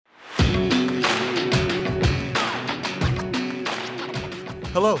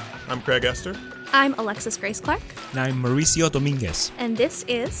Hello, I'm Craig Esther. I'm Alexis Grace Clark. And I'm Mauricio Dominguez. And this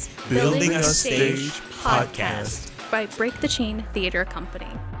is Building a Stage Podcast by Break the Chain Theater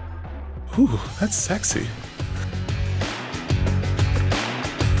Company. Whew, that's sexy.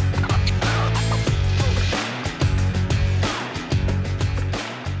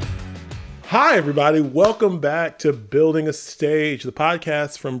 Hi, everybody. Welcome back to Building a Stage, the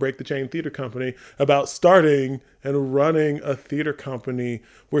podcast from Break the Chain Theater Company about starting and running a theater company.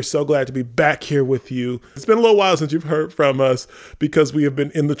 We're so glad to be back here with you. It's been a little while since you've heard from us because we have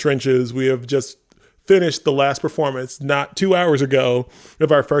been in the trenches. We have just finished the last performance not 2 hours ago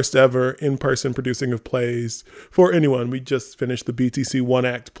of our first ever in-person producing of plays for anyone. We just finished the BTC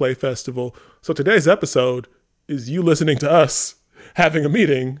One-Act Play Festival. So today's episode is you listening to us having a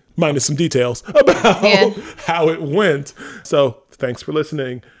meeting, minus some details about how it went. So thanks for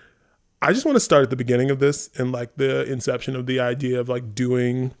listening. I just want to start at the beginning of this and like the inception of the idea of like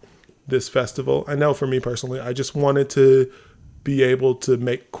doing this festival. I know for me personally, I just wanted to be able to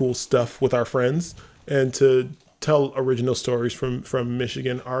make cool stuff with our friends and to tell original stories from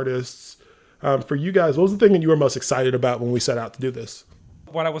Michigan artists. For you guys, what was the thing that you were most excited about when we set out to do this?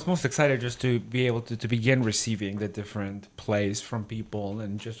 What I was most excited just to be able to begin receiving the different plays from people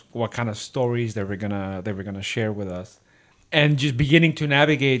and just what kind of stories they were gonna share with us, and just beginning to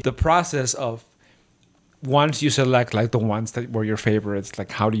navigate the process of once you select like the ones that were your favorites,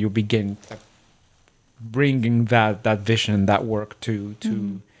 like how do you begin like, bringing that vision, that work to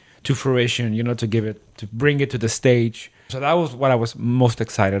fruition, you know, to bring it to the stage. So that was what I was most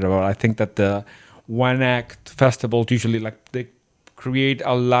excited about. I think that the one-act festivals usually like they create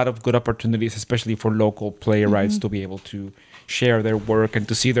a lot of good opportunities, especially for local playwrights to be able to share their work and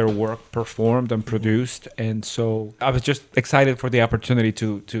to see their work performed and produced. And so I was just excited for the opportunity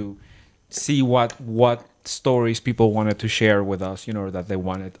to see what stories people wanted to share with us, you know, that they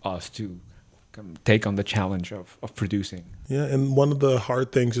wanted us to take on the challenge of producing. Yeah, and one of the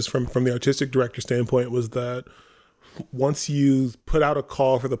hard things just from the artistic director standpoint was that once you put out a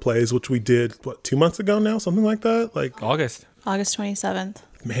call for the plays, which we did, 2 months ago now, something like that? Like August 27th.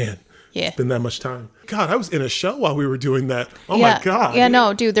 Man, yeah. It's been that much time. God, I was in a show while we were doing that. Oh my God. Yeah,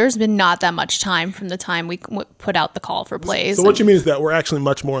 no, dude, there's been not that much time from the time we put out the call for plays. So what you mean is that we're actually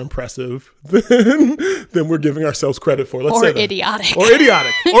much more impressive than we're giving ourselves credit for. Let's say that. Idiotic.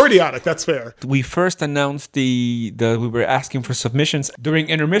 Or idiotic. That's fair. We first announced we were asking for submissions during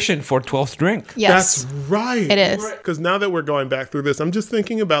intermission for 12th Drink. Yes. That's right. It is. Because now that we're going back through this, I'm just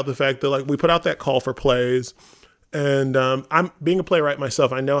thinking about the fact that like we put out that call for plays. And I'm being a playwright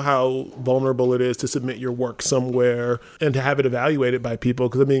myself. I know how vulnerable it is to submit your work somewhere and to have it evaluated by people.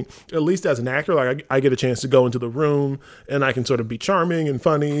 Because I mean, at least as an actor, like I get a chance to go into the room and I can sort of be charming and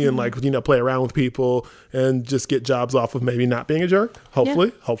funny and like, you know, play around with people and just get jobs off of maybe not being a jerk.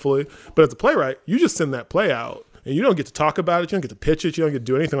 Hopefully. But as a playwright, you just send that play out and you don't get to talk about it. You don't get to pitch it. You don't get to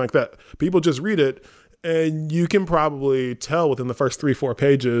do anything like that. People just read it. And you can probably tell within the first 3-4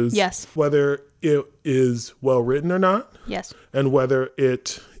 pages whether it is well written or not. Yes. And whether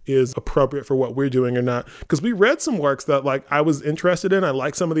it is appropriate for what we're doing or not. Because we read some works that like I was interested in. I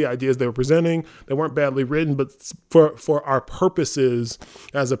liked some of the ideas they were presenting. They weren't badly written, but for our purposes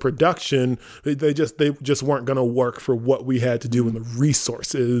as a production, they just weren't going to work for what we had to do and the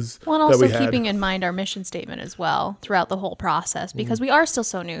resources. Well, and also keeping in mind our mission statement as well throughout the whole process, because we are still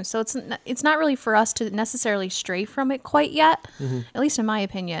so new. So it's not really for us to necessarily stray from it quite yet, at least in my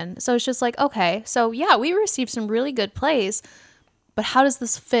opinion. So it's just like, okay, so yeah, we received some really good plays, but how does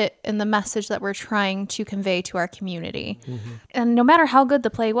this fit in the message that we're trying to convey to our community? And no matter how good the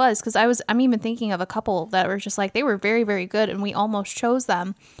play was, because I'm even thinking of a couple that were just like, they were very, very good and we almost chose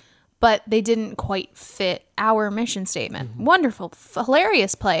them, but they didn't quite fit our mission statement. Wonderful,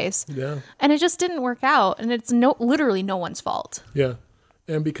 hilarious plays. Yeah. And it just didn't work out. And it's literally no one's fault. Yeah.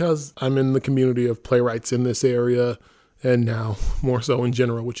 And because I'm in the community of playwrights in this area and now more so in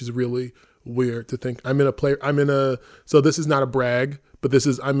general, which is really weird to think so this is not a brag, but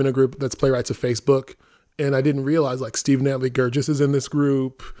I'm in a group that's Playwrights of Facebook, and I didn't realize like Steve Natalie Gurgis is in this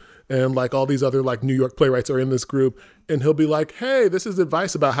group and like all these other like New York playwrights are in this group, and he'll be like, hey, this is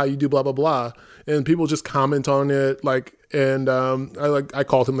advice about how you do blah blah blah, and people just comment on it like, and I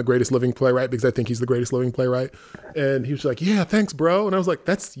called him the greatest living playwright because I think he's the greatest living playwright, and he was like, yeah, thanks bro, and I was like,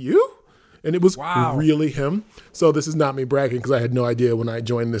 that's you? And it was really him. So this is not me bragging because I had no idea when I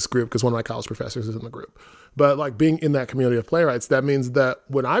joined this group because one of my college professors is in the group. But like being in that community of playwrights, that means that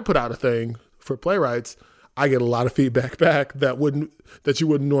when I put out a thing for playwrights, I get a lot of feedback back that you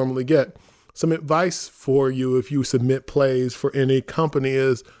wouldn't normally get. Some advice for you if you submit plays for any company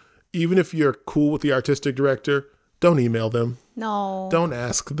is, even if you're cool with the artistic director, don't email them. No. Don't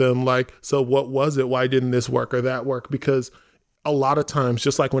ask them like, so what was it? Why didn't this work or that work? Because a lot of times,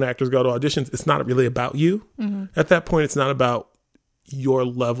 just like when actors go to auditions, it's not really about you. At that point, it's not about your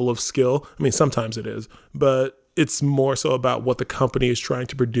level of skill. I mean, sometimes it is, but it's more so about what the company is trying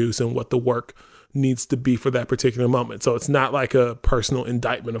to produce and what the work needs to be for that particular moment. So it's not like a personal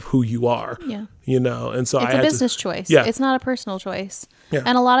indictment of who you are, and so it's a business choice. Yeah. It's not a personal choice. Yeah.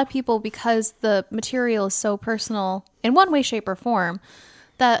 And a lot of people, because the material is so personal in one way, shape, or form,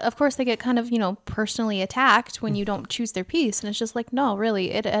 that of course they get kind of, personally attacked when you don't choose their piece. And it's just like, no,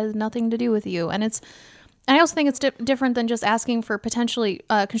 really, it has nothing to do with you. And I also think it's different than just asking for potentially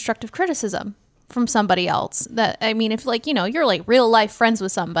constructive criticism from somebody else. That, I mean, if you're like real life friends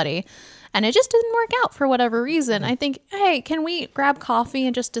with somebody and it just didn't work out for whatever reason, I think, hey, can we grab coffee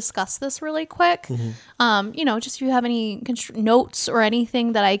and just discuss this really quick? Just if you have any notes or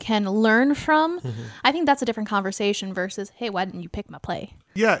anything that I can learn from, I think that's a different conversation versus, hey, why didn't you pick my play?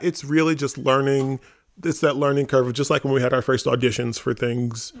 Yeah, it's really just learning. It's that learning curve of just like when we had our first auditions for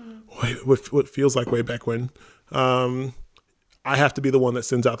things, what feels like way back when. I have to be the one that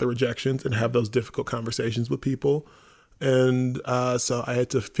sends out the rejections and have those difficult conversations with people. And so I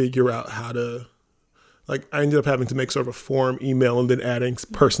had to figure out how to, I ended up having to make sort of a form email and then adding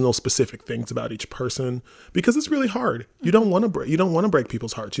personal specific things about each person because it's really hard. You don't want to break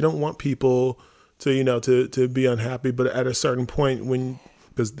people's hearts. You don't want people to, to be unhappy. But at a certain point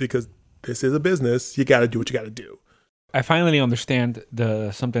because this is a business, you got to do what you got to do. I finally understand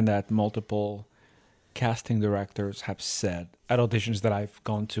something that multiple casting directors have said at auditions that I've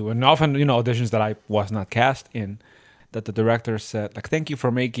gone to, and often, auditions that I was not cast in, that the director said, thank you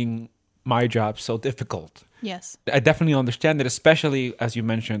for making my job so difficult. Yes. I definitely understand it, especially, as you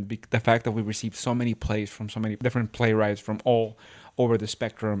mentioned, the fact that we received so many plays from so many different playwrights from all over the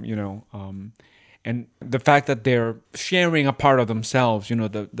spectrum, and the fact that they're sharing a part of themselves,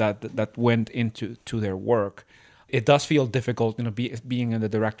 that went into their work. It does feel difficult, being in the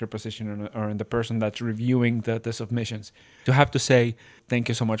director position or in the person that's reviewing the submissions, to have to say, thank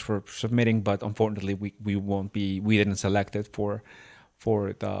you so much for submitting, but unfortunately we didn't select it for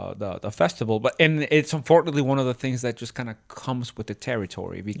the festival. And it's unfortunately one of the things that just kind of comes with the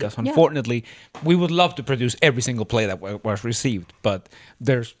territory, because unfortunately we would love to produce every single play that was received, but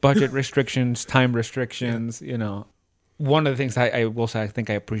there's budget restrictions, time restrictions, One of the things I will say I think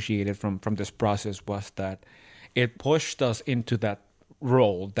I appreciated from this process was that it pushed us into that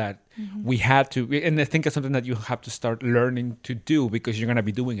role that we had to, and I think it's something that you have to start learning to do because you're going to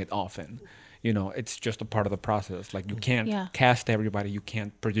be doing it often. It's just a part of the process. You can't cast everybody. You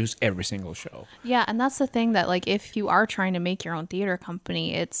can't produce every single show. Yeah, and that's the thing that, if you are trying to make your own theater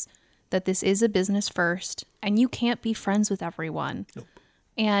company, it's that this is a business first, and you can't be friends with everyone. Nope.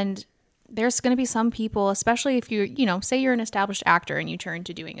 And there's going to be some people, especially if you say you're an established actor and you turn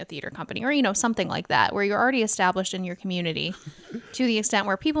to doing a theater company or, something like that, where you're already established in your community to the extent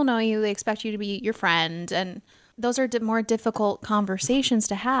where people know you, they expect you to be your friend. And those are more difficult conversations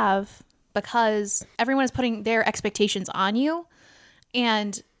to have because everyone is putting their expectations on you,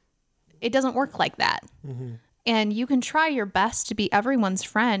 and it doesn't work like that. Mm-hmm. And you can try your best to be everyone's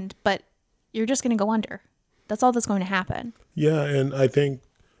friend, but you're just going to go under. That's all that's going to happen. Yeah, and I think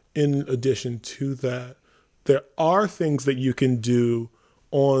in addition to that, there are things that you can do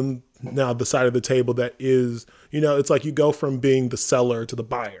on now the side of the table that is, it's like you go from being the seller to the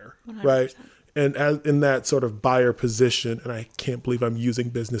buyer, 100%. Right? And as in that sort of buyer position, and I can't believe I'm using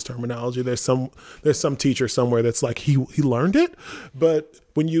business terminology. There's some teacher somewhere that's like he learned it, but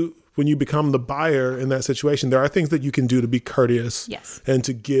when you become the buyer in that situation, there are things that you can do to be courteous, yes, and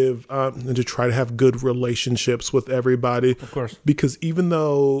to give and to try to have good relationships with everybody. Of course, because even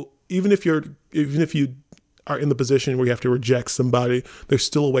if you are in the position where you have to reject somebody, there's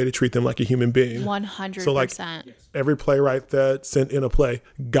still a way to treat them like a human being. 100%. So every playwright that sent in a play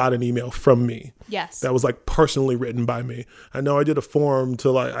got an email from me. Yes. That was personally written by me. I know I did a form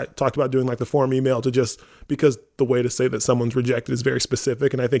I talked about doing the form email to just because the way to say that someone's rejected is very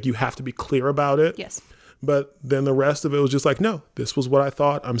specific, and I think you have to be clear about it. Yes. But then the rest of it was just no, this was what I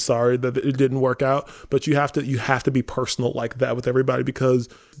thought. I'm sorry that it didn't work out. But you have to be personal like that with everybody, because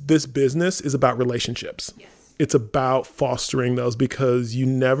this business is about relationships. Yes. It's about fostering those, because you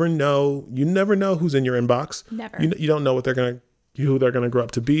never know who's in your inbox. Never. You don't know who they're gonna grow up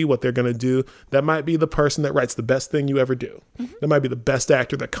to be, what they're gonna do. That might be the person that writes the best thing you ever do. Mm-hmm. That might be the best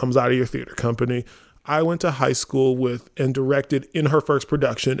actor that comes out of your theater company. I went to high school with and directed in her first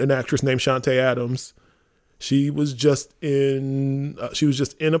production an actress named Shantae Adams. She was just in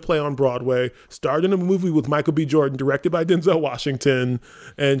a play on Broadway, starred in a movie with Michael B. Jordan, directed by Denzel Washington.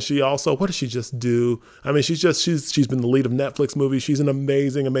 And she also, what did she just do? I mean, she's been the lead of Netflix movies. She's an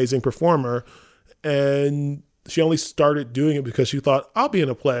amazing, amazing performer. And she only started doing it because she thought, I'll be in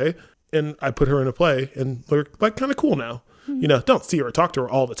a play. And I put her in a play, and we're like kind of cool now. You know, don't see her or talk to her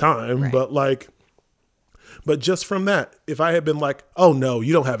all the time, right. But just from that, if I had been like, oh no,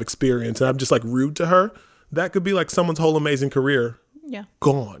 you don't have experience, and I'm just like rude to her, that could be like someone's whole amazing career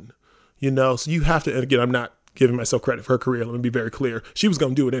gone. You know, so you have to, and again, I'm not giving myself credit for her career. Let me be very clear. She was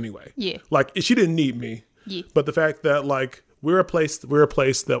going to do it anyway. Yeah. Like, she didn't need me. Yeah. But the fact that like, we're a place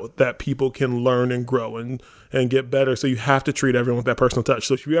that people can learn and grow and get better. So you have to treat everyone with that personal touch.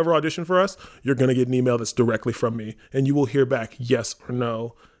 So if you ever audition for us, you're going to get an email that's directly from me, and you will hear back yes or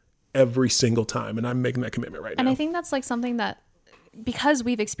no every single time. And I'm making that commitment right now. And I think that's like something that, because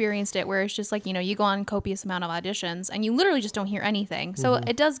we've experienced it, where it's just like, you know, you go on copious amount of auditions and you literally just don't hear anything. So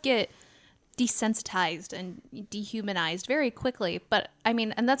it does get desensitized and dehumanized very quickly. But I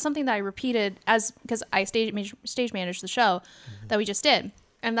mean, and that's something that I repeated because I stage managed the show that we just did.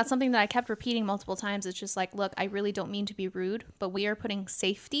 And that's something that I kept repeating multiple times. It's just like, look, I really don't mean to be rude, but we are putting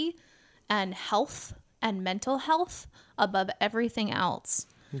safety and health and mental health above everything else.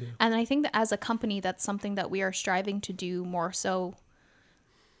 Yeah. And I think that as a company, that's something that we are striving to do more so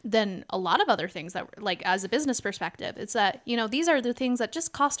than a lot of other things that, like, as a business perspective. It's that, you know, these are the things that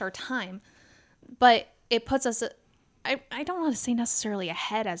just cost our time, but it puts us, I don't want to say necessarily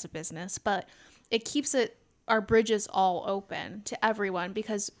ahead as a business, but it keeps our bridges all open to everyone,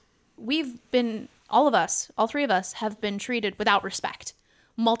 because we've been, all three of us have been treated without respect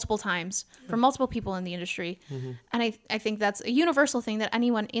multiple times from multiple people in the industry. And I think that's a universal thing that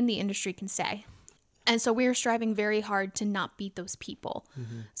anyone in the industry can say. And so we're striving very hard to not beat those people.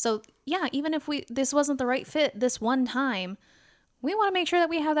 So yeah, even if this wasn't the right fit this one time, we want to make sure that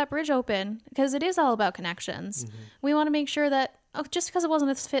we have that bridge open, because it is all about connections. We want to make sure that, just because it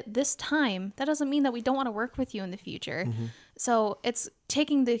wasn't a fit this time, that doesn't mean that we don't want to work with you in the future. So it's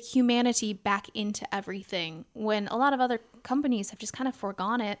taking the humanity back into everything, when a lot of other companies have just kind of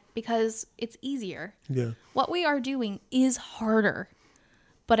forgone it because it's easier. Yeah. What we are doing is harder,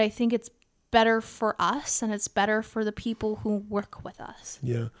 but I think it's better for us, and it's better for the people who work with us.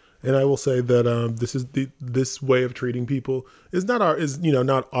 Yeah. And I will say that this way of treating people is not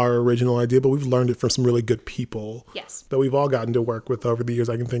our original idea, but we've learned it from some really good people. Yes. That we've all gotten to work with over the years.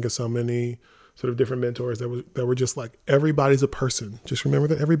 I can think of so many sort of different mentors that were just like, everybody's a person. Just remember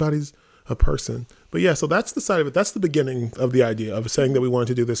that everybody's a person. But yeah, so that's the side of it. That's the beginning of the idea of saying that we wanted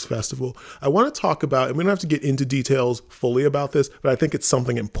to do this festival. I want to talk about, and we don't have to get into details fully about this, but I think it's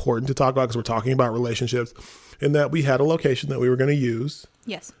something important to talk about because we're talking about relationships, in that we had a location that we were going to use.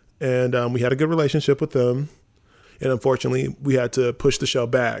 Yes. And we had a good relationship with them. And unfortunately, we had to push the show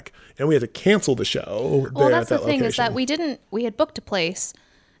back, and we had to cancel the show. Well, that's the thing, is that we had booked a place,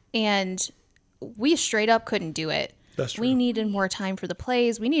 and we straight up couldn't do it. That's true. We needed more time for the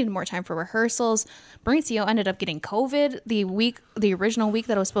plays. We needed more time for rehearsals. Mauricio ended up getting COVID the original week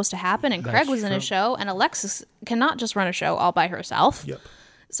that it was supposed to happen, and Craig was in a show, and Alexis cannot just run a show all by herself. Yep.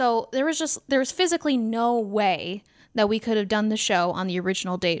 So there was physically no way that we could have done the show on the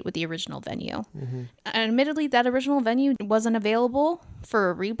original date with the original venue. And admittedly, that original venue wasn't available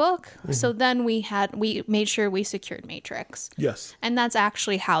for a rebook. So then we made sure we secured Matrix. Yes. And that's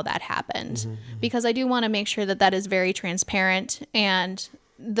actually how that happened. Because I do want to make sure that is very transparent and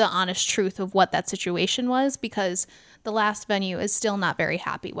the honest truth of what that situation was, because the last venue is still not very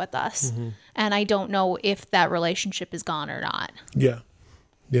happy with us. And I don't know if that relationship is gone or not. Yeah.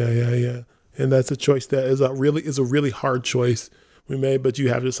 Yeah. And that's a choice that is a really hard choice we made, but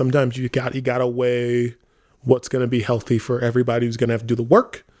sometimes you got to weigh what's going to be healthy for everybody who's going to have to do the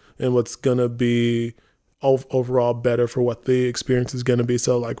work, and what's going to be overall better for what the experience is going to be.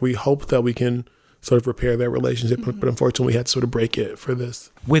 So like, we hope that we can sort of repair that relationship, but unfortunately we had to sort of break it for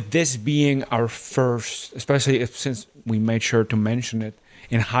this. With this being our first, especially since we made sure to mention it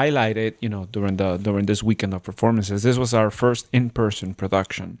and highlight it, during this weekend of performances, this was our first in-person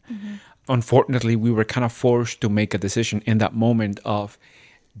production. Unfortunately, we were kind of forced to make a decision in that moment of,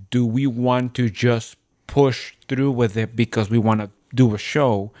 do we want to just push through with it because we want to do a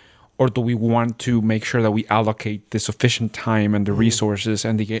show, or do we want to make sure that we allocate the sufficient time and the resources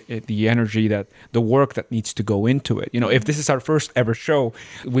and the energy, that the work that needs to go into it? If this is our first ever show,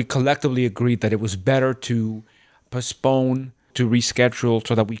 we collectively agreed that it was better to postpone, to reschedule,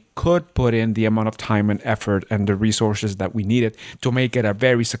 so that we could put in the amount of time and effort and the resources that we needed to make it a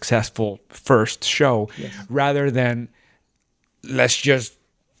very successful first show, rather than let's just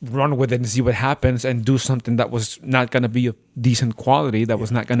run with it and see what happens and do something that was not going to be of decent quality, that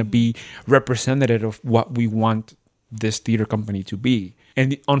was not going to be representative of what we want this theater company to be.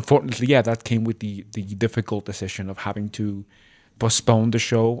 And unfortunately, that came with the difficult decision of having to postpone the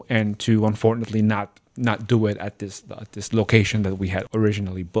show and to unfortunately not do it at this location that we had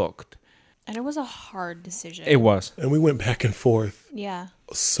originally booked. And it was a hard decision. It was. And we went back and forth. Yeah.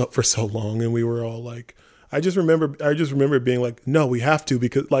 For so long, and we were all like, I just remember being like, no, we have to,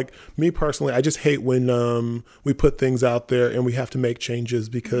 because like me personally, I just hate when we put things out there and we have to make changes,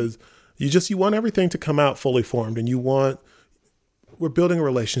 because you want everything to come out fully formed, and we're building a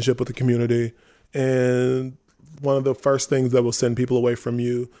relationship with the community, and one of the first things that will send people away from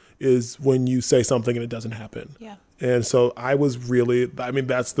you is when you say something and it doesn't happen. Yeah. And so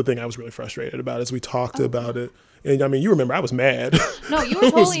that's the thing I was really frustrated about as we talked about it. And I mean, you remember I was mad. No, you were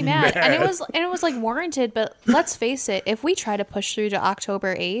totally mad. And it was like warranted, but let's face it, if we try to push through to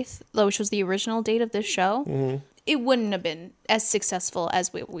October 8th, which was the original date of this show, it wouldn't have been as successful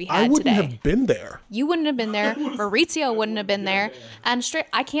as we had today. I wouldn't have been there. You wouldn't have been there. Maurizio wouldn't have been there. And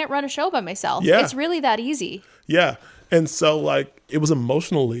I can't run a show by myself. Yeah. It's really that easy. Yeah. And so like it was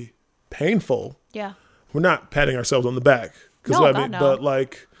emotionally painful. Yeah. We're not patting ourselves on the back. No, God, no. But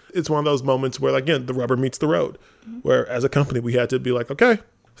like it's one of those moments where, again, the rubber meets the road, where as a company we had to be like, okay,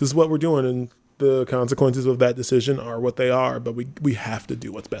 this is what we're doing, and the consequences of that decision are what they are, but we have to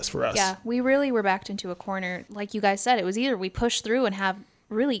do what's best for us. Yeah, we really were backed into a corner. Like you guys said, it was either we push through and have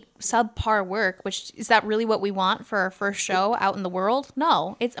really subpar work, which is that really what we want for our first show out in the world?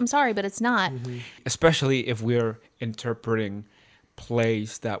 No, I'm sorry, but it's not. Especially if we're interpreting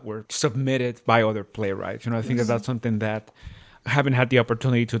plays that were submitted by other playwrights. I think that's something that, having had the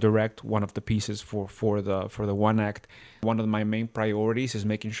opportunity to direct one of the pieces for the One-Act, one of my main priorities is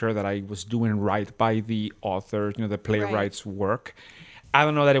making sure that I was doing right by the author, the playwright's work. I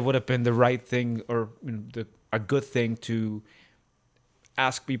don't know that it would have been the right thing or a good thing to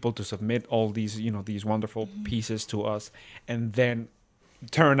ask people to submit all these these wonderful pieces to us and then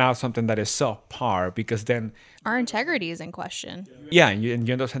turn out something that is subpar, because then our integrity is in question. Yeah, and you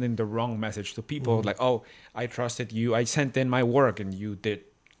end up sending the wrong message to people. Like, oh, I trusted you, I sent in my work and you did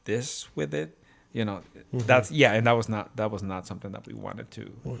this with it. That's and that was not something that we wanted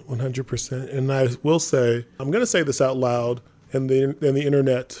to. 100%. And I will say, I'm going to say this out loud, and the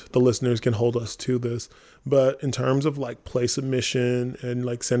internet, the listeners can hold us to this. But in terms of like play submission and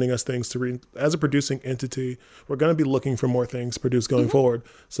like sending us things to read, as a producing entity, we're going to be looking for more things produced going forward.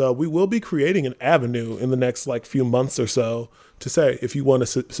 So we will be creating an avenue in the next like few months or so to say, if you want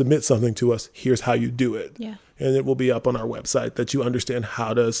to submit something to us, here's how you do it. Yeah. And it will be up on our website that you understand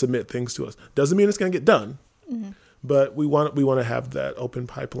how to submit things to us. Doesn't mean it's going to get done. But we want to have that open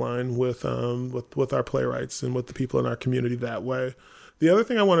pipeline with our playwrights and with the people in our community that way. The other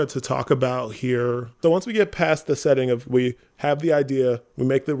thing I wanted to talk about here, so once we get past the setting of we have the idea, we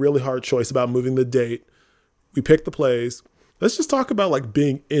make the really hard choice about moving the date, we pick the plays, let's just talk about like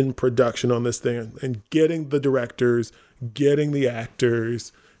being in production on this thing and getting the directors, getting the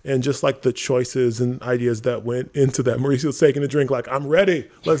actors, and just like the choices and ideas that went into that. Mauricio's taking a drink like, I'm ready,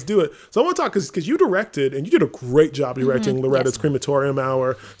 let's do it. So I want to talk, because you directed, and you did a great job directing Loretta's Crematorium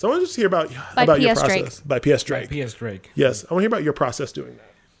Hour. So I want to just hear about your process. By P.S. Drake. By P.S. Drake. Yes, I want to hear about your process doing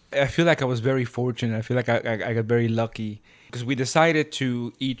that. I feel like I was very fortunate. I feel like I got very lucky, because we decided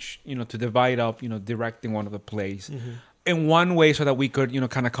to each, to divide up, directing one of the plays. In one way, so that we could,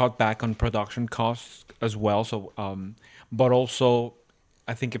 kind of cut back on production costs as well. So, but also,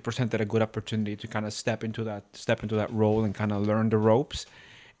 I think it presented a good opportunity to kind of step into that role and kind of learn the ropes.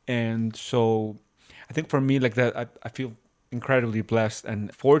 And so I think for me, like that, I feel incredibly blessed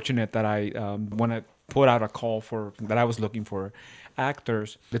and fortunate that I, when I put out a call that I was looking for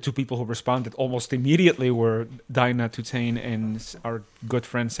actors, the two people who responded almost immediately were Dinah Tutane and our good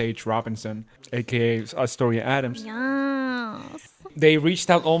friend Sage Robinson, aka Astoria Adams. Yes. They reached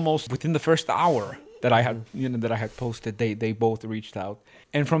out almost within the first hour that I had posted. They both reached out,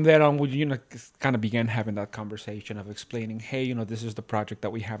 and from there on, we kind of began having that conversation of explaining, hey, this is the project that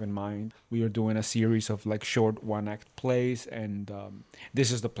we have in mind. We are doing a series of like short one-act plays, and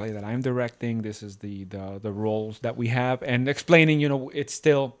this is the play that I'm directing. This is the roles that we have, and explaining, it's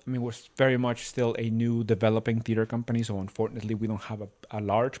still, we're very much still a new developing theater company, so unfortunately we don't have a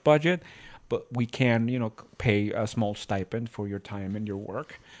large budget, but we can, pay a small stipend for your time and your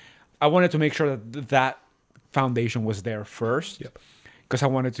work. I wanted to make sure that foundation was there first, because I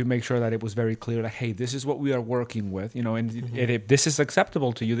wanted to make sure that it was very clear that, hey, this is what we are working with, and if this is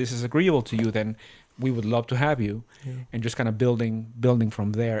acceptable to you, this is agreeable to you, then we would love to have you, and just kind of building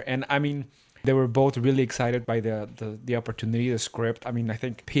from there. And They were both really excited by the opportunity, the script. I mean, I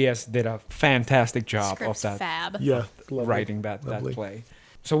think PS did a fantastic job Script's of that. fab. Yeah, lovely. Writing that Lovely. play.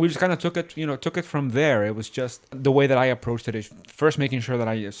 So we just kind of took it from there. It was just the way that I approached it is first making sure that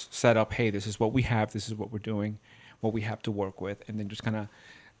I just set up, hey, this is what we have, this is what we're doing, what we have to work with, and then just kind of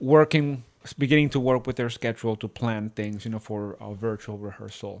beginning to work with their schedule to plan things, for a virtual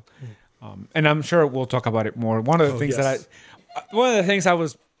rehearsal. And I'm sure we'll talk about it more. One of the things I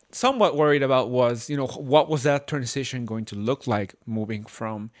was somewhat worried about was, what was that transition going to look like moving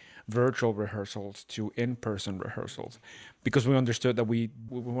from virtual rehearsals to in-person rehearsals, because we understood that we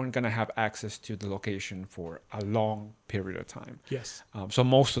weren't going to have access to the location for a long period of time. Yes. So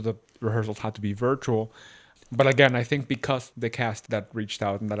most of the rehearsals had to be virtual. But again, I think because the cast that reached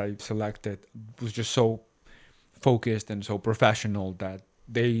out and that I selected was just so focused and so professional that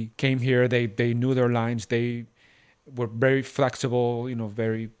they came here, they knew their lines, they were very flexible,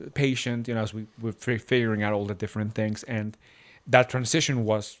 very patient, as we were figuring out all the different things. And that transition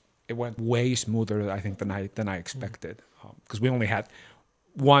went way smoother, I think, than I expected, because we only had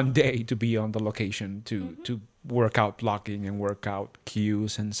one day to be on the location to work out blocking and work out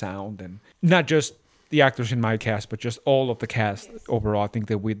cues and sound, and not just the actors in my cast, but just all of the cast overall. I think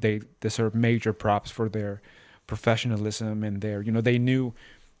that they deserve major props for their professionalism and their, they knew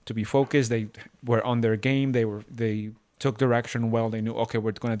to be focused. They were on their game. They took direction well. They knew, okay,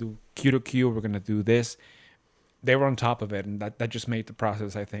 we're going to do cue to cue. We're going to do this. They were on top of it, and that just made the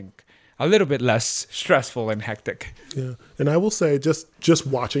process, I think, a little bit less stressful and hectic. Yeah, and I will say, just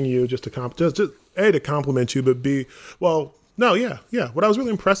watching you, just to compliment you, but B, well, no, yeah. What I was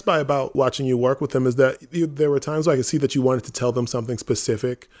really impressed by about watching you work with them is that there were times where I could see that you wanted to tell them something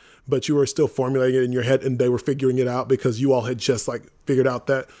specific, but you were still formulating it in your head, and they were figuring it out because you all had just figured out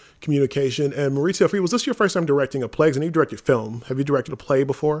that communication. And Mauricio, was this your first time directing a play? Because I know you directed film. Have you directed a play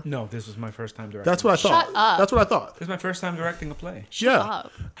before? No, this was my first time directing. That's what I thought. Shut up. That's what I thought. This is my first time directing a play. Shut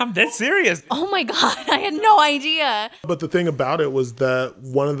up. I'm dead serious. Oh my God, I had no idea. But the thing about it was that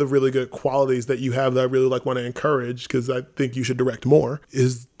one of the really good qualities that you have that I really want to encourage, because I think you should direct more,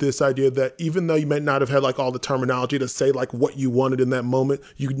 is this idea that even though you might not have had all the terminology to say what you wanted in that moment,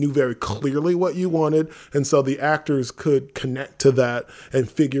 you knew very clearly what you wanted. And so the actors could connect to that and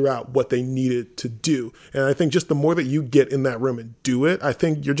figure out what they needed to do. And I think just the more that you get in that room and do it, I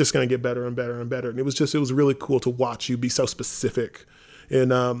think you're just going to get better and better and better. And it was really cool to watch you be so specific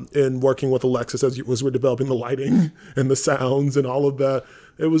in working with Alexis as we're developing the lighting and the sounds and all of that.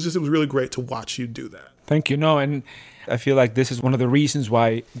 It was really great to watch you do that. Thank you. No, and I feel like this is one of the reasons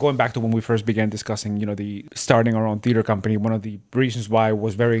why, going back to when we first began discussing, the starting our own theater company, one of the reasons why I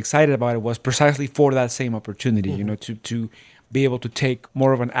was very excited about it was precisely for that same opportunity, to be able to take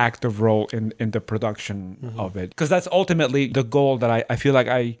more of an active role in the production of it. Because that's ultimately the goal that I feel like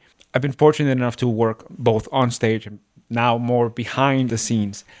I've been fortunate enough to work both on stage and now more behind the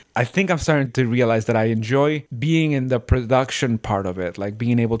scenes. I think I'm starting to realize that I enjoy being in the production part of it,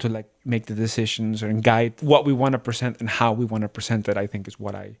 being able to make the decisions and guide what we want to present and how we want to present it. I think is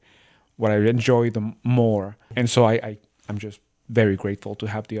what I enjoy the more. And so I'm just very grateful to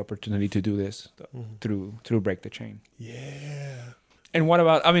have the opportunity to do this through Break the Chain. Yeah. And what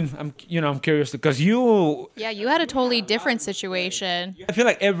about, I'm curious because you had a totally different situation. I feel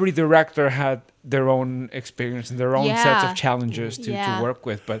like every director had their own experience and their own sets of challenges to work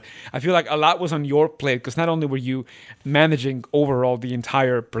with. But I feel like a lot was on your plate because not only were you managing overall the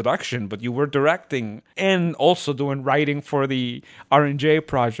entire production, but you were directing and also doing writing for the R&J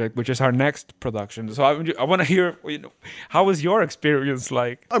project, which is our next production. So I want to hear, how was your experience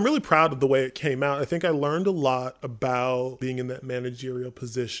like? I'm really proud of the way it came out. I think I learned a lot about being in that managerial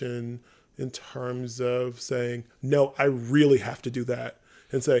position in terms of saying, no, I really have to do that,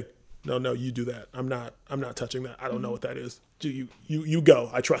 and say, no, you do that. I'm not touching that. I don't know what that is. You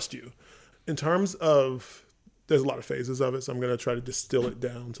go. I trust you. In terms of, there's a lot of phases of it, so I'm going to try to distill it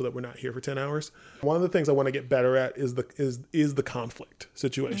down so that we're not here for 10 hours. One of the things I want to get better at is the conflict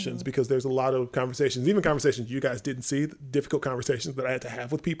situations, because there's a lot of conversations, even conversations you guys didn't see, difficult conversations that I had to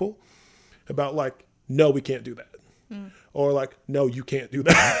have with people about no, we can't do that. Or no, you can't do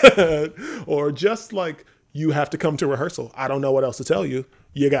that. Or just you have to come to rehearsal. I don't know what else to tell you.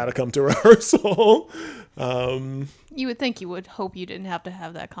 You got to come to rehearsal. You would think you would hope you didn't have to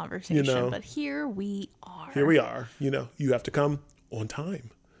have that conversation, but here we are. Here we are. You have to come on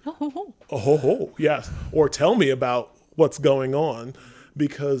time. Yes. Or tell me about what's going on,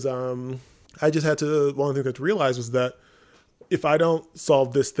 because I just had to, one of the things I had to realize was that if I don't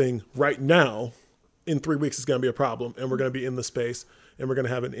solve this thing right now, in 3 weeks it's going to be a problem, and we're going to be in the space and we're going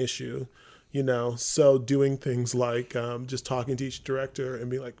to have an issue. You know, so doing things like just talking to each director and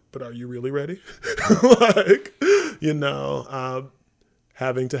being like, but are you really ready? Like, you know,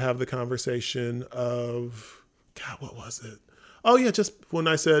 having to have the conversation of, God, what was it? Oh, yeah, just when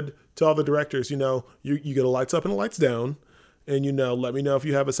I said to all the directors, you know, you get a lights up and a lights down. And, you know, let me know if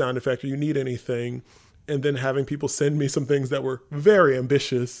you have a sound effect or you need anything. And then having people send me some things that were very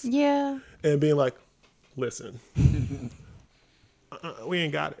ambitious. Yeah. And being like, listen. We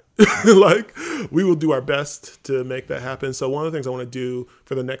ain't got it. Like, we will do our best to make that happen. So one of the things I want to do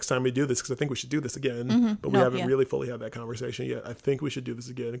for the next time we do this, because I think we should do this again, but we haven't really fully had that conversation yet. I think we should do this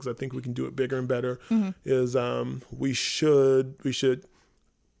again because I think we can do it bigger and better. Is we should,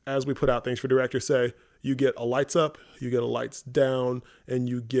 as we put out things for directors, say, you get a lights up, you get a lights down, and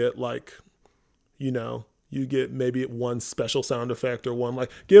you get like, you know, you get maybe one special sound effect or one,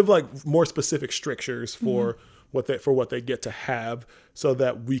 like, give like more specific strictures for what they get to have so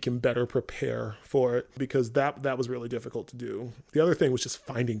that we can better prepare for it, because that was really difficult to do. The other thing was just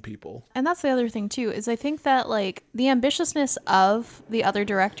finding people. And that's the other thing too, is I think that like the ambitiousness of the other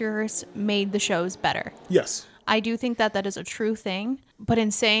directors made the shows better. Yes. I do think that is a true thing. But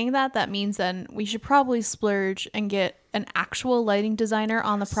in saying that, that means then we should probably splurge and get an actual lighting designer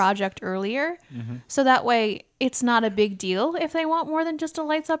on the project earlier. So that way it's not a big deal if they want more than just a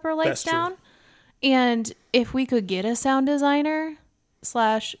lights up or lights down. And if we could get a sound designer /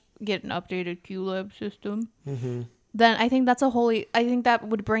 get an updated QLab system, then I think I think that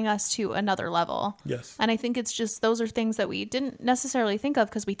would bring us to another level. Yes. And I think it's just, those are things that we didn't necessarily think of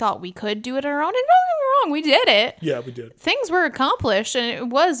because we thought we could do it on our own. And don't get me wrong, we did it. Yeah, we did. Things were accomplished and it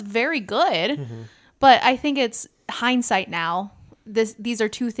was very good. But I think it's hindsight now. These are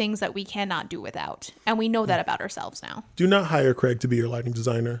two things that we cannot do without. And we know that about ourselves now. Do not hire Craig to be your lighting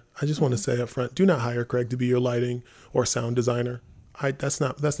designer. I just want to say up front, do not hire Craig to be your lighting or sound designer. That's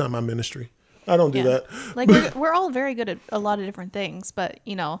not my ministry. I don't do that. Like we're all very good at a lot of different things, but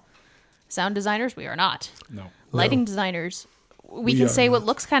you know, sound designers, we are not. No. Lighting designers, we can say what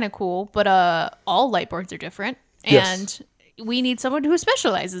looks kind of cool, but all light boards are different. And we need someone who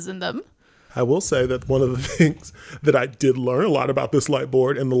specializes in them. I will say that one of the things that I did learn a lot about this light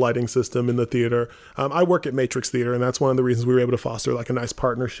board and the lighting system in the theater, I work at Matrix Theater, and that's one of the reasons we were able to foster like a nice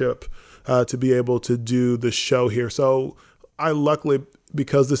partnership to be able to do the show here. So I luckily,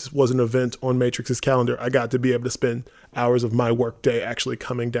 because this was an event on Matrix's calendar, I got to be able to spend hours of my work day actually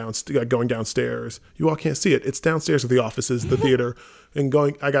going downstairs. You all can't see it. It's downstairs with the offices, the theater, and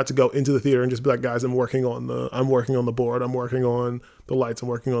I got to go into the theater and just be like, guys, I'm working on the board. I'm working on the lights. I'm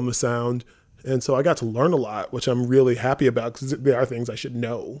working on the sound. And so I got to learn a lot, which I'm really happy about because there are things I should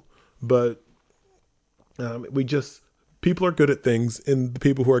know. But people are good at things, and the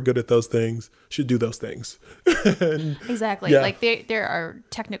people who are good at those things should do those things. Exactly. Yeah. Like there are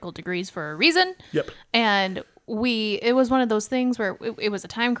technical degrees for a reason. Yep. And it was one of those things where it was a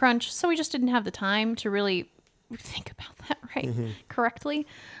time crunch, so we just didn't have the time to really think about that correctly.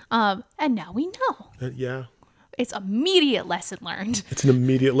 And now we know. Yeah. It's immediate lesson learned. It's an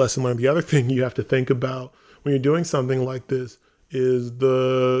immediate lesson learned. The other thing you have to think about when you're doing something like this is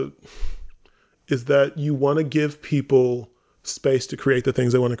that you want to give people space to create the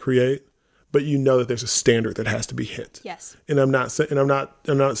things they want to create, but you know that there's a standard that has to be hit. Yes. And I'm not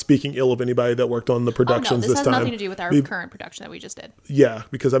speaking ill of anybody that worked on the productions this time. This has nothing to do with our current production that we just did. Yeah,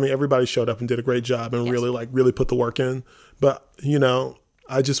 because I mean everybody showed up and did a great job and really put the work in. But you know,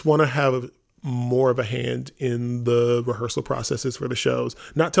 I just want to have more of a hand in the rehearsal processes for the shows.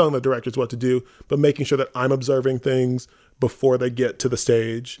 Not telling the directors what to do, but making sure that I'm observing things before they get to the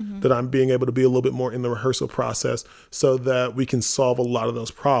stage, that I'm being able to be a little bit more in the rehearsal process so that we can solve a lot of those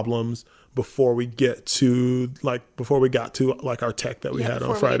problems before we got to our tech that we had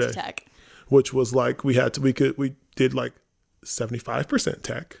on Friday, which was like we did like 75%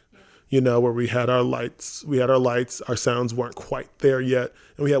 tech. You know, where we had our lights, our sounds weren't quite there yet.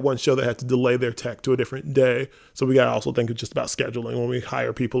 And we had one show that had to delay their tech to a different day. So we got to also think just about scheduling when we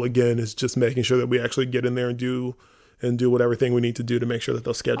hire people again, is just making sure that we actually get in there and do whatever thing we need to do to make sure that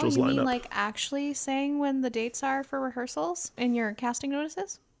those schedules line up. You mean like actually saying when the dates are for rehearsals in your casting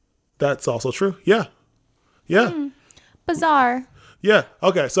notices? That's also true. Yeah. Yeah. Bizarre. Yeah.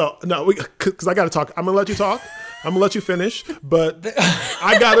 Okay. So no, because I got to talk. I'm going to let you talk. I'm gonna let you finish, but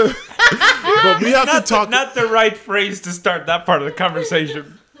I gotta. But we have to talk. Not the right phrase to start that part of the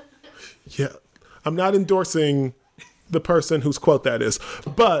conversation. Yeah, I'm not endorsing the person whose quote that is,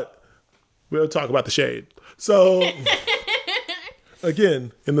 but we'll talk about the shade. So,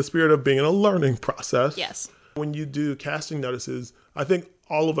 again, in the spirit of being in a learning process, yes. When you do casting notices, I think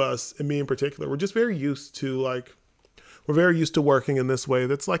all of us, and me in particular, we're just very used to like. we're very used to working in this way.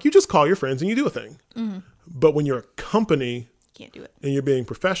 That's like, you just call your friends and you do a thing. But when you're a company, can't do it. And you're being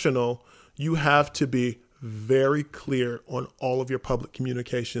professional, you have to be very clear on all of your public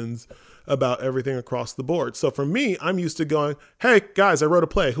communications about everything across the board. So for me, I'm used to going, hey guys, I wrote a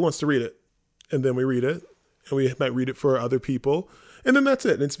play. Who wants to read it? And then we read it, and we might read it for other people. And then that's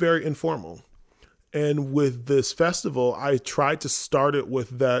it. And it's very informal. And with this festival, I tried to start it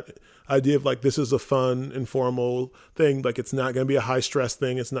with that idea of like, this is a fun, informal thing. Like, it's not going to be a high stress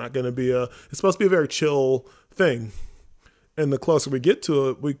thing. It's not going to be it's supposed to be a very chill thing. And the closer we get to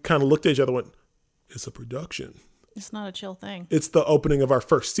it, we kind of looked at each other and went, it's a production. It's not a chill thing. It's the opening of our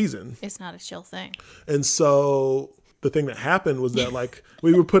first season. It's not a chill thing. And so the thing that happened was that like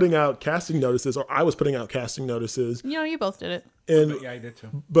we were putting out casting notices, or I was putting out casting notices. You know, you both did it. And Yeah, I did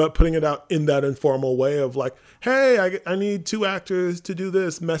too. But putting it out in that informal way of like, hey, I need 2 actors to do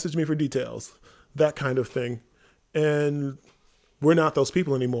this. Message me for details. That kind of thing. And we're not those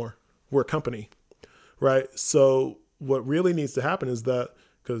people anymore. We're a company, right? So what really needs to happen is that,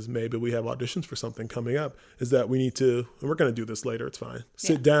 because maybe we have auditions for something coming up, is that we need to, and we're going to do this later, it's fine,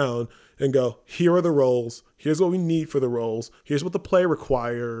 sit down and go, here are the roles, here's what we need for the roles, here's what the play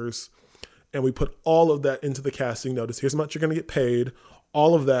requires, and we put all of that into the casting notice. Here's how much you're going to get paid,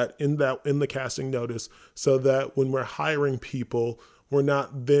 all of that in the casting notice, so that when we're hiring people, we're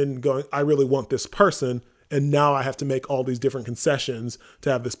not then going, I really want this person, and now I have to make all these different concessions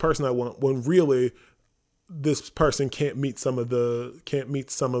to have this person I want, when really this person can't meet some of the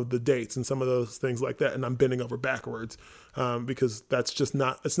dates and some of those things like that, and I'm bending over backwards because that's just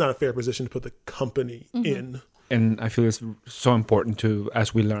it's not a fair position to put the company in. And I feel it's so important to,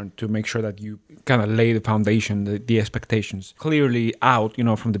 as we learn, to make sure that you kind of lay the foundation, the expectations clearly out,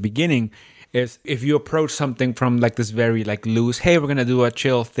 from the beginning. Is if you approach something from like this very like loose, hey, we're gonna do a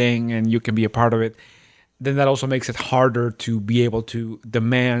chill thing and you can be a part of it, then that also makes it harder to be able to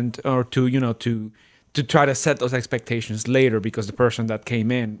demand or to try to set those expectations later, because the person that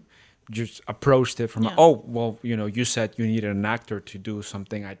came in just approached it from, you said you needed an actor to do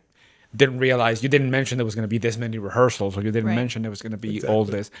something. I didn't realize, you didn't mention there was going to be this many rehearsals, or you didn't mention there was going to be all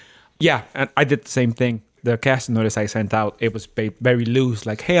this. Yeah, and I did the same thing. The casting notice I sent out, it was very loose.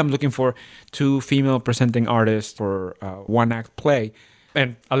 Like, hey, I'm looking for 2 female presenting artists for one-act play.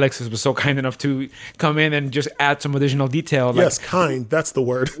 And Alexis was so kind enough to come in and just add some additional detail. Yes, kind. That's the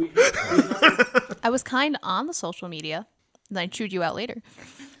word. I was kind on the social media, and I chewed you out later.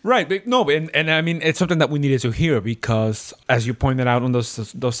 Right. But no, and I mean, it's something that we needed to hear, because as you pointed out on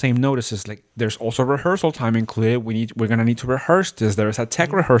those same notices, like, there's also rehearsal time included. We're going to need to rehearse this. There's a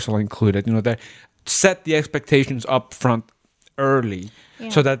tech rehearsal included, that set the expectations up front early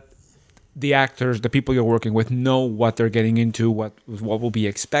so that the actors, the people you're working with, know what they're getting into, what will be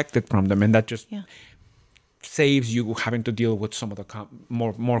expected from them. And that just saves you having to deal with some of the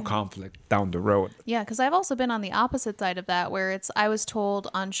more conflict down the road. Yeah, because I've also been on the opposite side of that, where I was told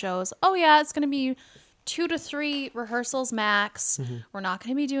on shows, oh yeah, it's going to be 2 to 3 rehearsals max. We're not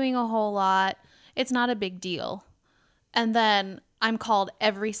going to be doing a whole lot. It's not a big deal. And then I'm called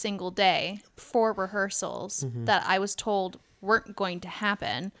every single day for rehearsals that I was told weren't going to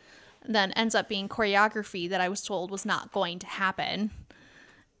happen. And then ends up being choreography that I was told was not going to happen.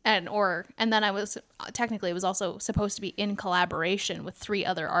 And then it was also supposed to be in collaboration with 3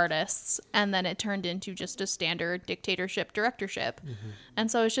 other artists, and then it turned into just a standard dictatorship directorship.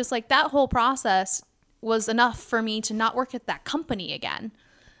 And so it's just like that whole process was enough for me to not work at that company again.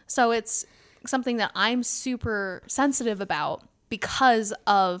 So it's something that I'm super sensitive about, because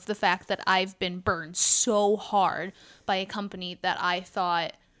of the fact that I've been burned so hard by a company that I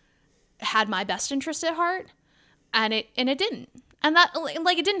thought had my best interest at heart, and it didn't. And that,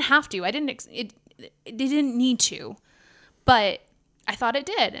 like, it didn't have to. It didn't need to. But I thought it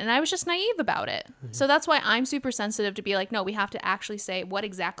did. And I was just naive about it. So that's why I'm super sensitive to be like, no, we have to actually say what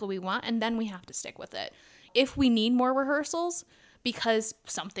exactly we want, and then we have to stick with it. If we need more rehearsals because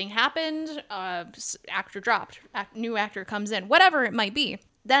something happened, actor dropped, new actor comes in, whatever it might be,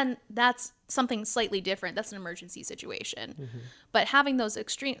 then that's something slightly different. That's an emergency situation. But having those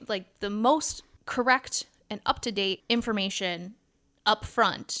extreme, like, the most correct and up-to-date information up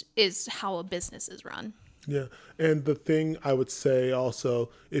front is how a business is run. Yeah. And the thing I would say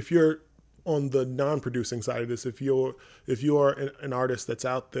also, if you're on the non-producing side of this, if you are an artist that's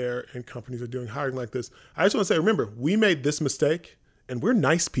out there and companies are doing hiring like this, I just want to say, remember, we made this mistake and we're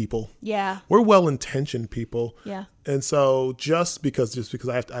nice people. Yeah. We're well-intentioned people. Yeah. And so just because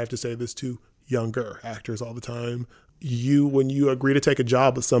I have to say this to younger actors all the time, when you agree to take a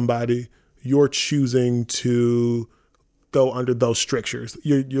job with somebody, you're choosing to go under those strictures.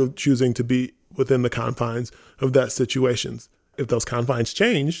 You're choosing to be within the confines of that situations. If those confines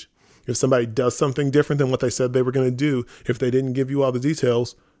change, if somebody does something different than what they said they were going to do, if they didn't give you all the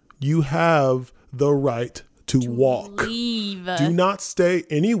details, you have the right to walk. Leave. Do not stay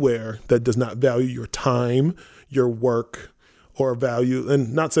anywhere that does not value your time, your work, or value.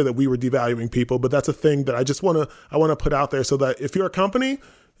 And not say that we were devaluing people, but that's a thing that I want to put out there so that if you're a company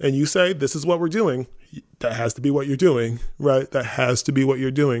and you say, this is what we're doing, that has to be what you're doing, right? That has to be what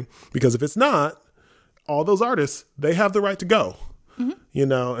you're doing. Because if it's not, all those artists, they have the right to go. You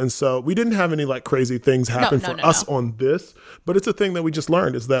know, and so we didn't have any like crazy things happen for us on this, but it's a thing that we just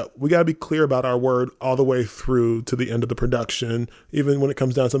learned is that we got to be clear about our word all the way through to the end of the production, even when it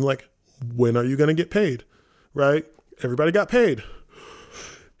comes down to something like, when are you going to get paid? Right? Everybody got paid.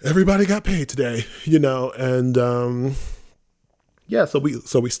 Everybody got paid today, you know, and so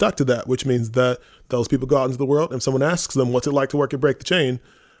we stuck to that, which means that those people go out into the world and someone asks them, what's it like to work at Break the Chain?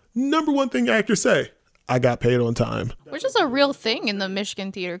 Number one thing actors say, I got paid on time. Which is a real thing in the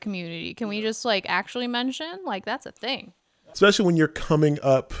Michigan theater community. Can we just like actually mention like that's a thing? Especially when you're coming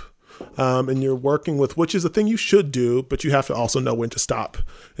up and you're working with, which is a thing you should do, but you have to also know when to stop,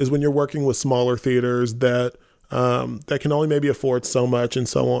 is when you're working with smaller theaters that can only maybe afford so much and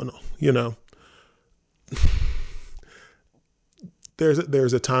so on, you know.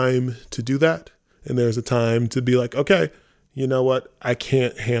 There's a time to do that. And there's a time to be like, okay, you know what? I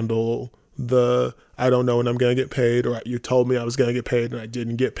can't handle I don't know when I'm going to get paid, or you told me I was going to get paid and I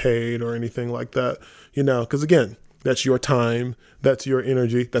didn't get paid or anything like that, you know, because again, that's your time, that's your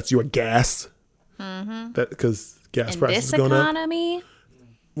energy, that's your gas. That because gas prices are going up.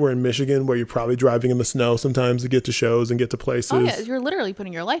 We're in Michigan where you're probably driving in the snow sometimes to get to shows and get to places. Oh yeah, you're literally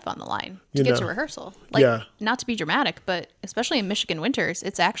putting your life on the line to get to rehearsal. Like, not to be dramatic, but especially in Michigan winters,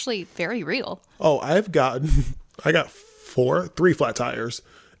 it's actually very real. Oh, I got 3 flat tires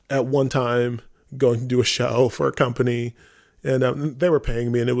at one time going to do a show for a company, and they were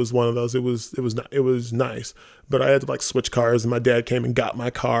paying me, and it was one of those. It was nice, but I had to like switch cars, and my dad came and got my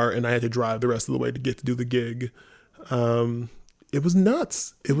car, and I had to drive the rest of the way to get to do the gig. It was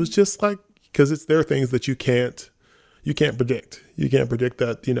nuts. It was just like, because there are things that you can't predict. You can't predict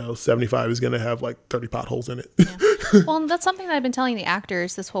that 75 is going to have like 30 potholes in it. Yeah. Well, that's something that I've been telling the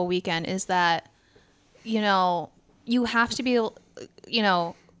actors this whole weekend is that you have to be able,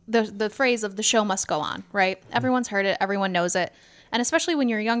 the phrase of the show must go on, right? Everyone's heard it. Everyone knows it. And especially when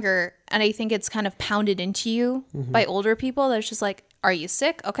you're younger, and I think it's kind of pounded into you by older people, that's just like, are you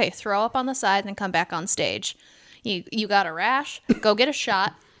sick? Okay, throw up on the side and then come back on stage. You got a rash? Go get a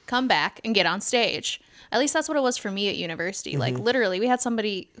shot, come back and get on stage. At least that's what it was for me at university. Like literally, we had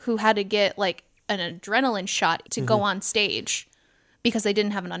somebody who had to get like an adrenaline shot to go on stage because they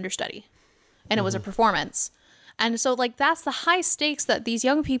didn't have an understudy. And it was a performance. And so, like, that's the high stakes that these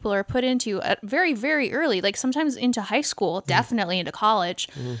young people are put into at very, very early, like sometimes into high school, definitely into college.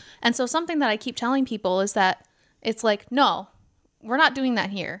 And so something that I keep telling people is that it's like, no, we're not doing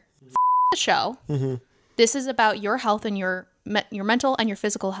that here. The show. This is about your health and your mental and your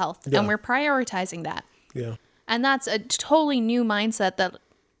physical health. Yeah. And we're prioritizing that. Yeah. And that's a totally new mindset that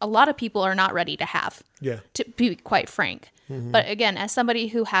a lot of people are not ready to have, to be quite frank. But again, as somebody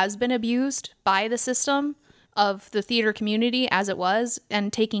who has been abused by the system of the theater community as it was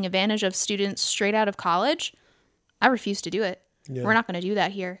and taking advantage of students straight out of college, I refuse to do it. Yeah. We're not going to do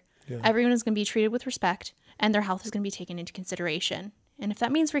that here. Yeah. Everyone is going to be treated with respect and their health is going to be taken into consideration. And if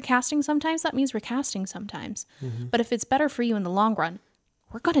that means recasting sometimes, that means recasting sometimes. But if it's better for you in the long run,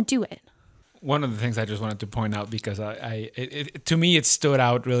 we're going to do it. One of the things I just wanted to point out, because to me it stood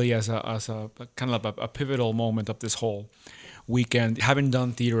out really as a kind of a pivotal moment of this whole weekend. Having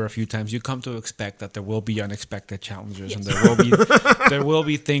done theater a few times, you come to expect that there will be unexpected challenges, and there will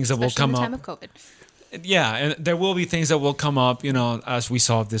be things that will come up. Especially in the time of COVID. Yeah, and there will be things that will come up, as we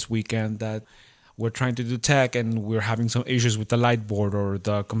saw this weekend, that we're trying to do tech and we're having some issues with the light board or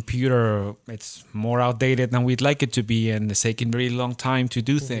the computer. It's more outdated than we'd like it to be, and it's taking a very long time to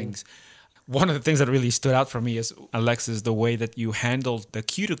do things. One of the things that really stood out for me is, Alexis, the way that you handled the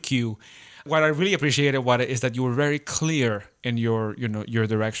cue-to-cue. What I really appreciated is that you were very clear in your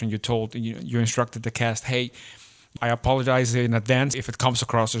direction. You instructed the cast, hey, I apologize in advance if it comes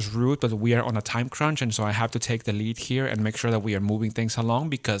across as rude, but we are on a time crunch, and so I have to take the lead here and make sure that we are moving things along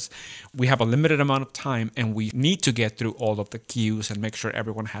because we have a limited amount of time and we need to get through all of the cues and make sure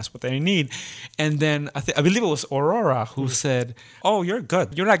everyone has what they need. And then I believe it was Aurora who said, oh, you're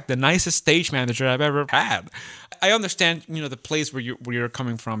good. You're like the nicest stage manager I've ever had. I understand, the place where you're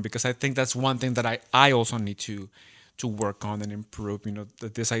coming from, because I think that's one thing that I also need to work on and improve,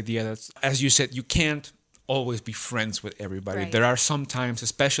 this idea that, as you said, you can't always be friends with everybody. Right. There are some times,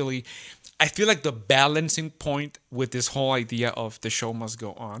 especially, I feel like the balancing point with this whole idea of the show must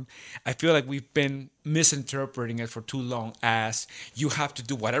go on, I feel like we've been misinterpreting it for too long as you have to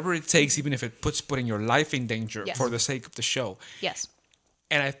do whatever it takes, even if it puts putting your life in danger Yes. for the sake of the show. Yes.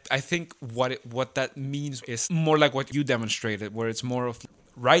 And I think what that means is more like what you demonstrated, where it's more of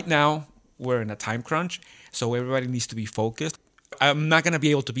right now we're in a time crunch, so everybody needs to be focused. I'm not going to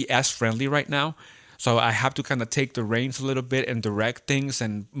be able to be as friendly right now. So I have to kind of take the reins a little bit and direct things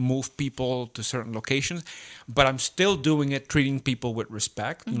and move people to certain locations. But I'm still doing it, treating people with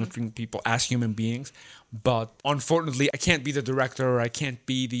respect, treating people as human beings. But unfortunately, I can't be the director or I can't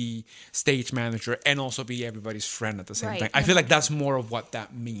be the stage manager and also be everybody's friend at the same time. I feel like that's more of what that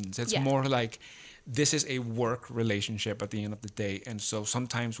means. It's more like this is a work relationship at the end of the day. And so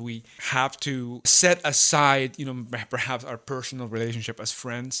sometimes we have to set aside, perhaps our personal relationship as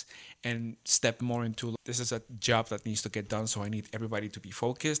friends and step more into this is a job that needs to get done. So I need everybody to be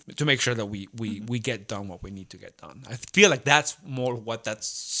focused to make sure that we get done what we need to get done. I feel like that's more what that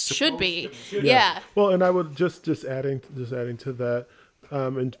should be. Yeah. Well, and I would just adding to that.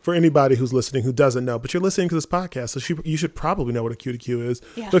 And for anybody who's listening who doesn't know, but you're listening to this podcast, so you should probably know what a Q to Q is.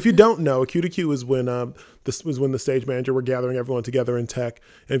 Yeah. But if you don't know, a Q to Q is when this was when the stage manager we're gathering everyone together in tech.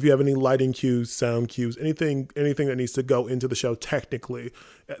 And if you have any lighting cues, sound cues, anything that needs to go into the show technically,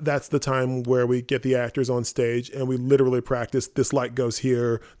 that's the time where we get the actors on stage and we literally practice. This light goes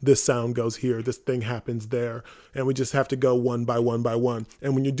here, this sound goes here, this thing happens there, and we just have to go one by one by one.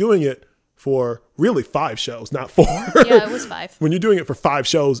 And when you're doing it for really 5 shows, not 4. Yeah, it was 5. When you're doing it for 5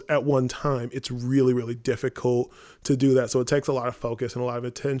 shows at one time, it's really, really difficult to do that. So it takes a lot of focus and a lot of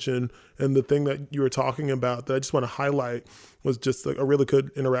attention. And the thing that you were talking about that I just want to highlight was just a really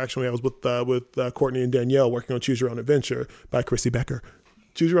good interaction we had was with Courtney and Danielle working on Choose Your Own Adventure by Chrissy Becker.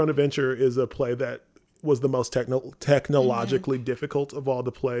 Choose Your Own Adventure is a play that was the most technologically difficult of all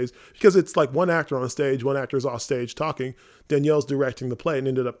the plays because it's like one actor on stage, one actor is off stage talking. Danielle's directing the play and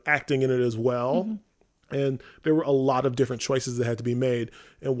ended up acting in it as well. And there were a lot of different choices that had to be made.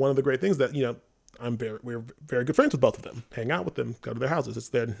 And one of the great things that, we're very good friends with both of them, hang out with them, go to their houses.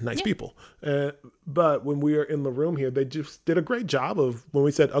 They're nice people. But when we are in the room here, they just did a great job of when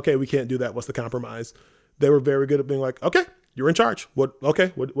we said, okay, we can't do that. What's the compromise? They were very good at being like, okay, you're in charge. What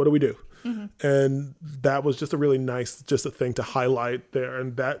do we do? And that was just a really nice, just a thing to highlight there.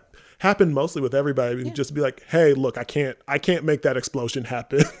 And that happened mostly with everybody. Just be like, hey, look, I can't make that explosion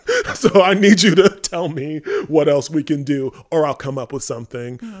happen. So I need you to tell me what else we can do, or I'll come up with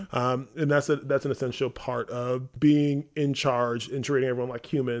something. And that's an essential part of being in charge and treating everyone like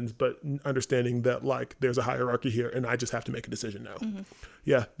humans, but understanding that like there's a hierarchy here and I just have to make a decision now.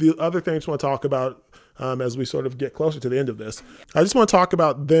 Yeah. The other thing I just want to talk about as we sort of get closer to the end of this, I just want to talk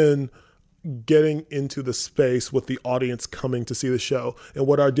about then getting into the space with the audience coming to see the show and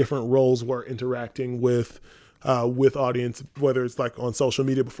what our different roles were interacting with audience, whether it's like on social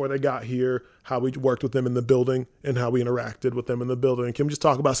media before they got here, how we worked with them in the building and how we interacted with them in the building. Can we just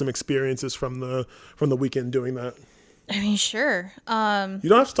talk about some experiences from the weekend doing that? I mean, sure. You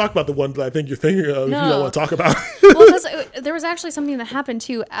don't have to talk about the one that I think you're thinking of if you don't want to talk about. Well, because there was actually something that happened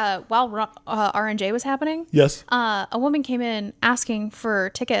too while RNJ was happening. Yes. A woman came in asking for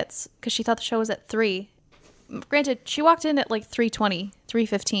tickets because she thought the show was at 3. Granted, she walked in at like 3:20,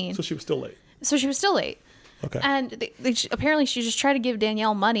 3:15. So she was still late. Okay. And apparently she just tried to give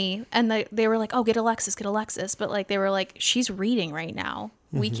Danielle money, and they were like, oh, get Alexis. But like they were like, she's reading right now.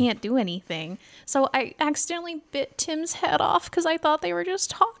 We can't do anything. So I accidentally bit Tim's head off because I thought they were just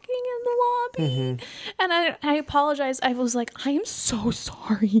talking in the lobby. And I apologized. I was like, I am so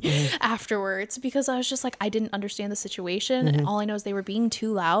sorry afterwards because I was just like, I didn't understand the situation. And all I know is they were being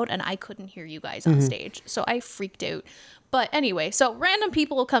too loud and I couldn't hear you guys on stage. So I freaked out. But anyway, so random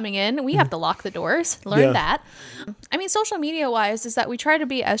people coming in, we have to lock the doors, learn that. I mean, social media wise is that we try to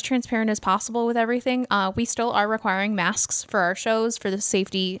be as transparent as possible with everything. We still are requiring masks for our shows for the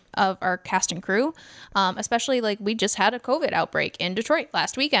safety of our cast and crew. Especially like we just had a COVID outbreak in Detroit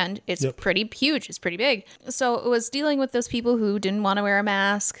last weekend. It's pretty huge. It's pretty big. So it was dealing with those people who didn't want to wear a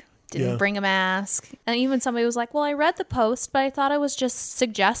mask, didn't bring a mask. And even somebody was like, well, I read the post, but I thought it was just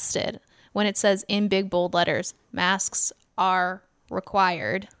suggested when it says in big bold letters, masks are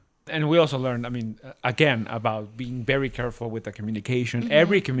required. And we also learned, again, about being very careful with the communication.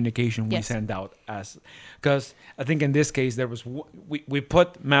 Every communication we send out because I think in this case, there was, we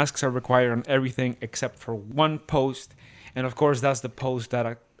put masks are required on everything except for one post. And of course, that's the post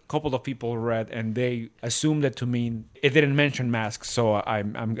that couple of people read, and they assumed it to mean it didn't mention masks, so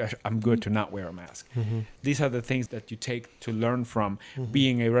I'm good to not wear a mask. These are the things that you take to learn from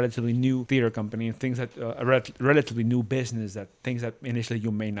being a relatively new theater company, and things that a relatively new business, that things that initially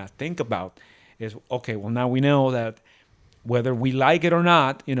you may not think about is, okay, well, now we know that whether we like it or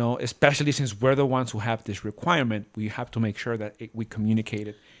not, especially since we're the ones who have this requirement, we have to make sure that we communicate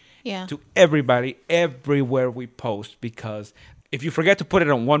it to everybody, everywhere we post, because if you forget to put it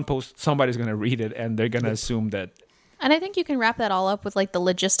on one post, somebody's going to read it and they're going to assume that. And I think you can wrap that all up with like the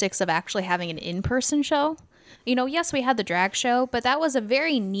logistics of actually having an in-person show. Yes, we had the drag show, but that was a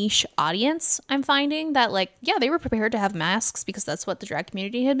very niche audience. I'm finding that they were prepared to have masks because that's what the drag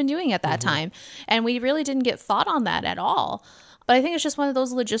community had been doing at that time. And we really didn't get fought on that at all. But I think it's just one of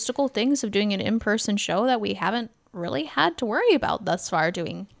those logistical things of doing an in-person show that we haven't really had to worry about thus far,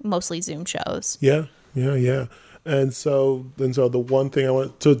 doing mostly Zoom shows. Yeah. And so the one thing I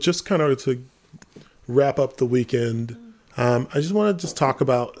want to just kind of to wrap up the weekend, I just want to just talk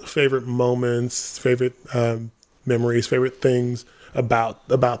about favorite moments, favorite memories, favorite things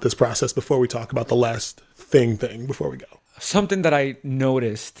about this process before we talk about the last thing before we go. Something that I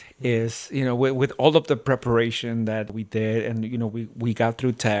noticed is, with all of the preparation that we did, and, we got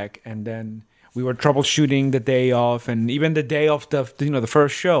through tech, and then we were troubleshooting the day off, and even the day of the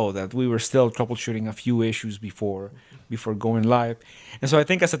first show, that we were still troubleshooting a few issues before going live. And so I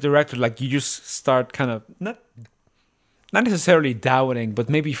think as a director, you just start kind of not necessarily doubting, but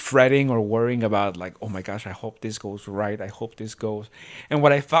maybe fretting or worrying about oh my gosh, I hope this goes right. I hope this goes. And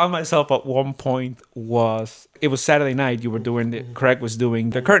what I found myself at one point was, it was Saturday night. Craig was doing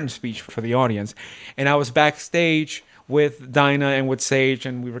the curtain speech for the audience, and I was backstage with Dinah and with Sage,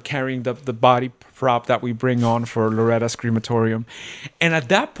 and we were carrying the body prop that we bring on for Loretta's crematorium. And at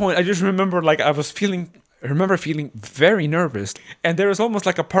that point, I just remember I remember feeling very nervous. And there was almost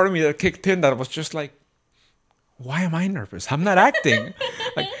a part of me that kicked in that was just why am I nervous? I'm not acting.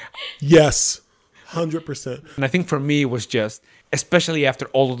 Yes, 100%. And I think for me, it was just, especially after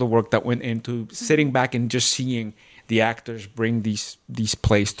all of the work that went into sitting back and just seeing the actors bring these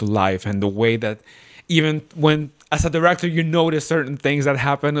plays to life, and the way that even when, as a director, you notice certain things that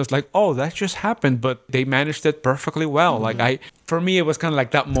happen, it's oh, that just happened, but they managed it perfectly well. For me, it was kind of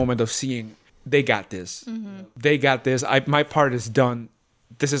that moment of seeing, they got this. They got this. My part is done.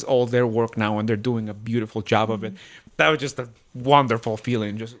 This is all their work now, and they're doing a beautiful job of it. That was just a wonderful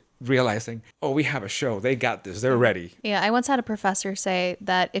feeling, just realizing, oh, we have a show. They got this. They're ready. Yeah, I once had a professor say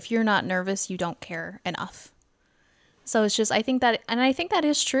that if you're not nervous, you don't care enough. So it's just, I think that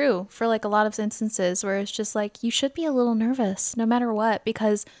is true for a lot of instances where it's just you should be a little nervous no matter what,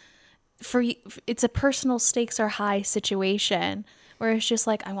 because it's a personal stakes are high situation where it's just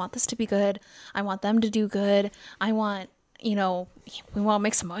I want this to be good. I want them to do good. I want, we want to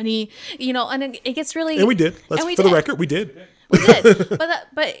make some money, and it gets really... And we did. For the record, we did. We did.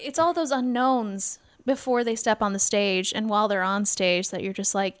 But it's all those unknowns before they step on the stage and while they're on stage that you're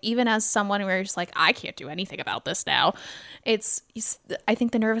just even as someone where you're just I can't do anything about this now. I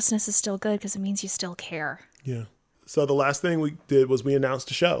think the nervousness is still good because it means you still care. Yeah. So the last thing we did was we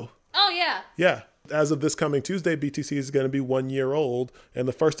announced a show. Oh, yeah. Yeah. As of this coming Tuesday, BTC is going to be 1 year old. And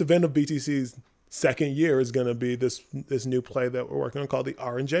the first event of BTC's second year is going to be this new play that we're working on called the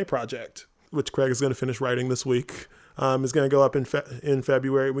R&J Project, which Craig is going to finish writing this week. It's going to go up in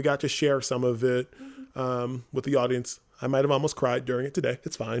February. We got to share some of it with the audience. I might have almost cried during it today.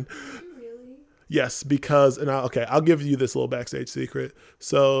 It's fine. Really? Yes, because, I'll give you this little backstage secret.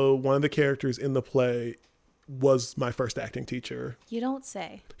 So one of the characters in the play was my first acting teacher. You don't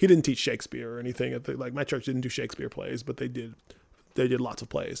say. He didn't teach Shakespeare or anything. My church didn't do Shakespeare plays, but they did lots of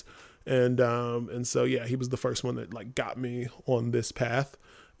plays. And so, yeah, he was the first one that got me on this path.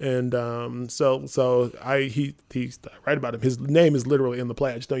 And so I write about him. His name is literally in the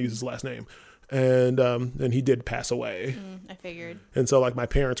play. I just don't use his last name. And he did pass away. I figured. And so my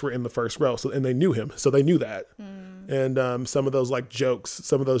parents were in the first row, and they knew him, so they knew that. And some of those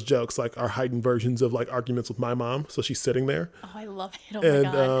jokes are heightened versions of arguments with my mom. So she's sitting there. Oh, I love it. Oh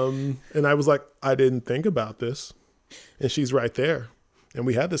my God. And I was I didn't think about this, and she's right there. And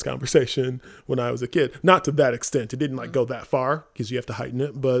we had this conversation when I was a kid. Not to that extent. It didn't go that far because you have to heighten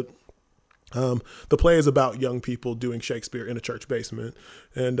it. But the play is about young people doing Shakespeare in a church basement.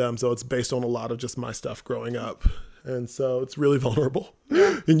 And so it's based on a lot of just my stuff growing up. And so it's really vulnerable.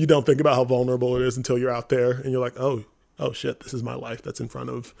 And you don't think about how vulnerable it is until you're out there and you're oh shit, this is my life that's in front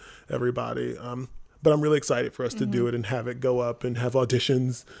of everybody. But I'm really excited for us to do it and have it go up and have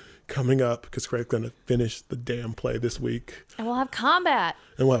auditions coming up because Craig's going to finish the damn play this week. And we'll have combat.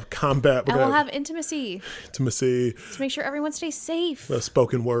 And we'll have combat. And we'll have intimacy intimacy. to make sure everyone stays safe.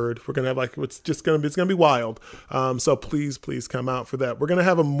 Spoken word. We're gonna have it's gonna be wild. So please come out for that. We're gonna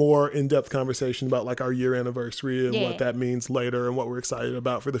have a more in-depth conversation about like our year anniversary and what that means later and what we're excited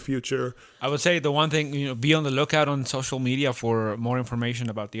about for the future. I would say the one thing, be on the lookout on social media for more information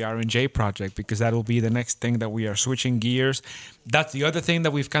about the R&J project, because that will be the next thing that we are switching gears. That's the other thing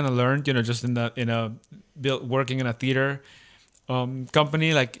that we've kind of learned, just working in a theater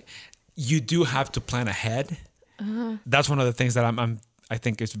company. Like, you do have to plan ahead. That's one of the things that I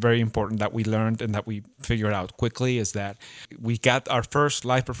think is very important that we learned and that we figured out quickly, is that we got our first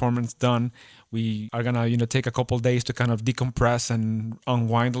live performance done. We are gonna, take a couple days to kind of decompress and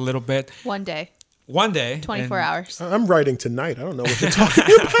unwind a little bit. One day. 24 hours. I'm writing tonight. I don't know what you're talking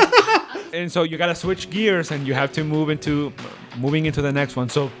about. And so you gotta switch gears and you have to moving into the next one.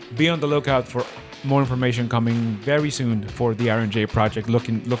 So be on the lookout for more information coming very soon for the R&J project.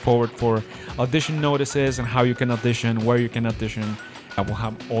 Look forward for audition notices and how you can audition, where you can audition. I will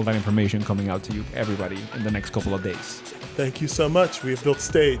have all that information coming out to you, everybody, in the next couple of days. Thank you so much. We have built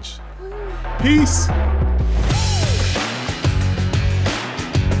stage. Peace.